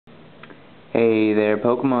Hey there,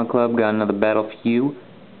 Pokemon Club, got another battle for you.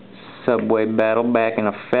 Subway battle back in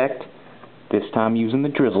effect. This time using the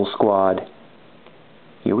Drizzle Squad.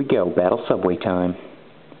 Here we go, battle Subway time.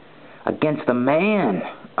 Against the man!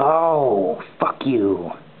 Oh, fuck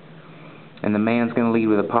you. And the man's gonna lead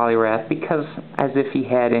with a Poliwrath because, as if he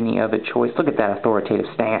had any other choice. Look at that authoritative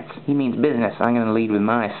stance. He means business. I'm gonna lead with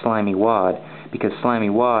my Slimy Wad because Slimy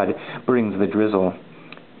Wad brings the drizzle.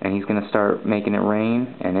 And he's going to start making it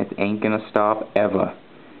rain, and it ain't going to stop ever.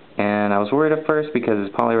 And I was worried at first because his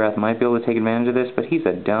Poliwrath might be able to take advantage of this, but he's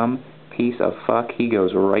a dumb piece of fuck. He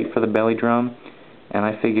goes right for the belly drum, and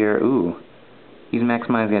I figure, ooh, he's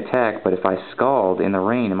maximizing attack, but if I Scald in the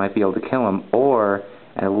rain, it might be able to kill him, or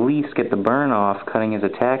at least get the burn off, cutting his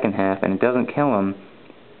attack in half, and it doesn't kill him,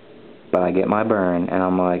 but I get my burn, and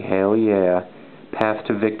I'm like, hell yeah, path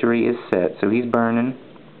to victory is set. So he's burning.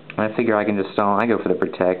 I figure I can just stall. I go for the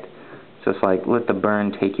protect. So it's like, let the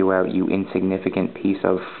burn take you out, you insignificant piece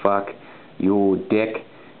of fuck. You dick.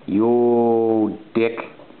 You dick.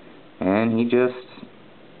 And he just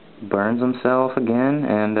burns himself again,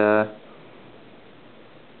 and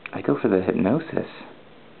I go for the Hypnosis.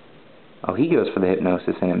 Oh, he goes for the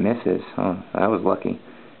Hypnosis and it misses. Oh, I was lucky.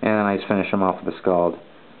 And then I just finish him off with the Scald.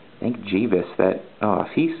 Thank Jeebus that, oh,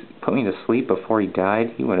 if he put me to sleep before he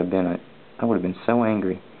died, he would have been I would have been so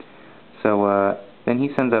angry. So, then he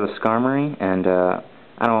sends out a Skarmory, and, I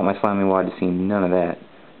don't want my Slimy Wad to see none of that.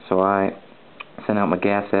 So I send out my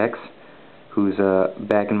Gas X, who's,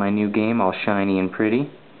 back in my new game, all shiny and pretty.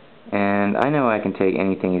 And I know I can take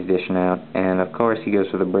anything he's dishing out, and of course he goes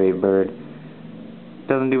for the Brave Bird.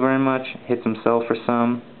 Doesn't do very much, hits himself for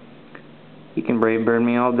some. He can Brave Bird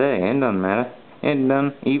me all day, it doesn't matter. It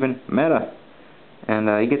doesn't even matter. And,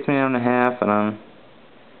 he gets me down to half, and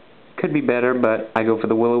could be better, but I go for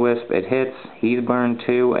the Will-O-Wisp. It hits. He's burned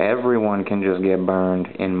too. Everyone can just get burned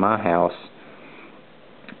in my house.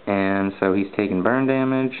 And so he's taking burn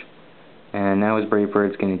damage. And now his Brave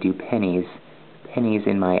Bird's going to do pennies. Pennies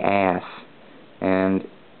in my ass. And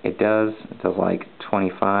it does. It does like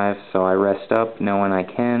 25. So I rest up knowing I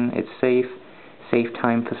can. It's safe. Safe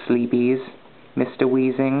time for sleepies. Mr.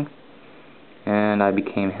 Weezing. And I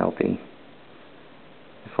became healthy.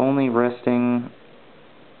 If only resting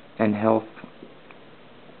and health,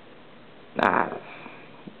 I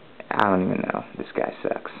don't even know. This guy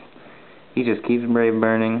sucks. He just keeps Brave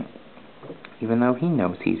burning, even though he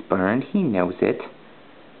knows he's burned. He knows it.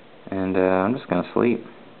 And I'm just gonna sleep.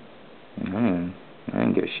 I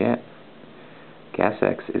didn't give a shit. Gas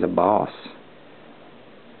X is a boss.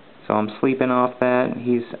 So I'm sleeping off that. And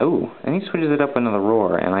he switches it up another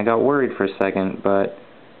Roar, and I got worried for a second, but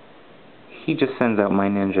he just sends out my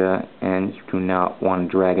Ninja, and you do not want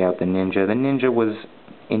to drag out the Ninja. The Ninja was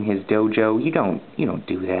in his dojo. You don't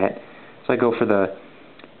do that. So I go for the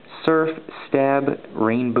Surf, Stab,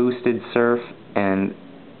 Rain Boosted Surf, and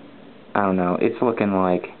I don't know. It's looking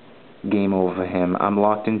like game over for him. I'm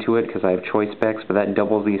locked into it because I have choice specs, but that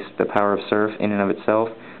doubles the power of Surf in and of itself.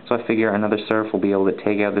 So I figure another Surf will be able to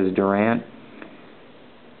take out this Durant.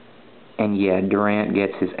 And yeah, Durant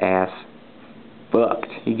gets his ass fucked.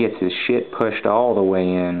 He gets his shit pushed all the way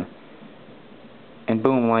in. And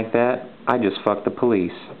boom, like that, I just fucked the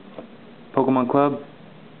police. Pokemon Club?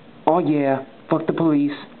 Oh yeah, fuck the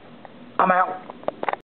police. I'm out.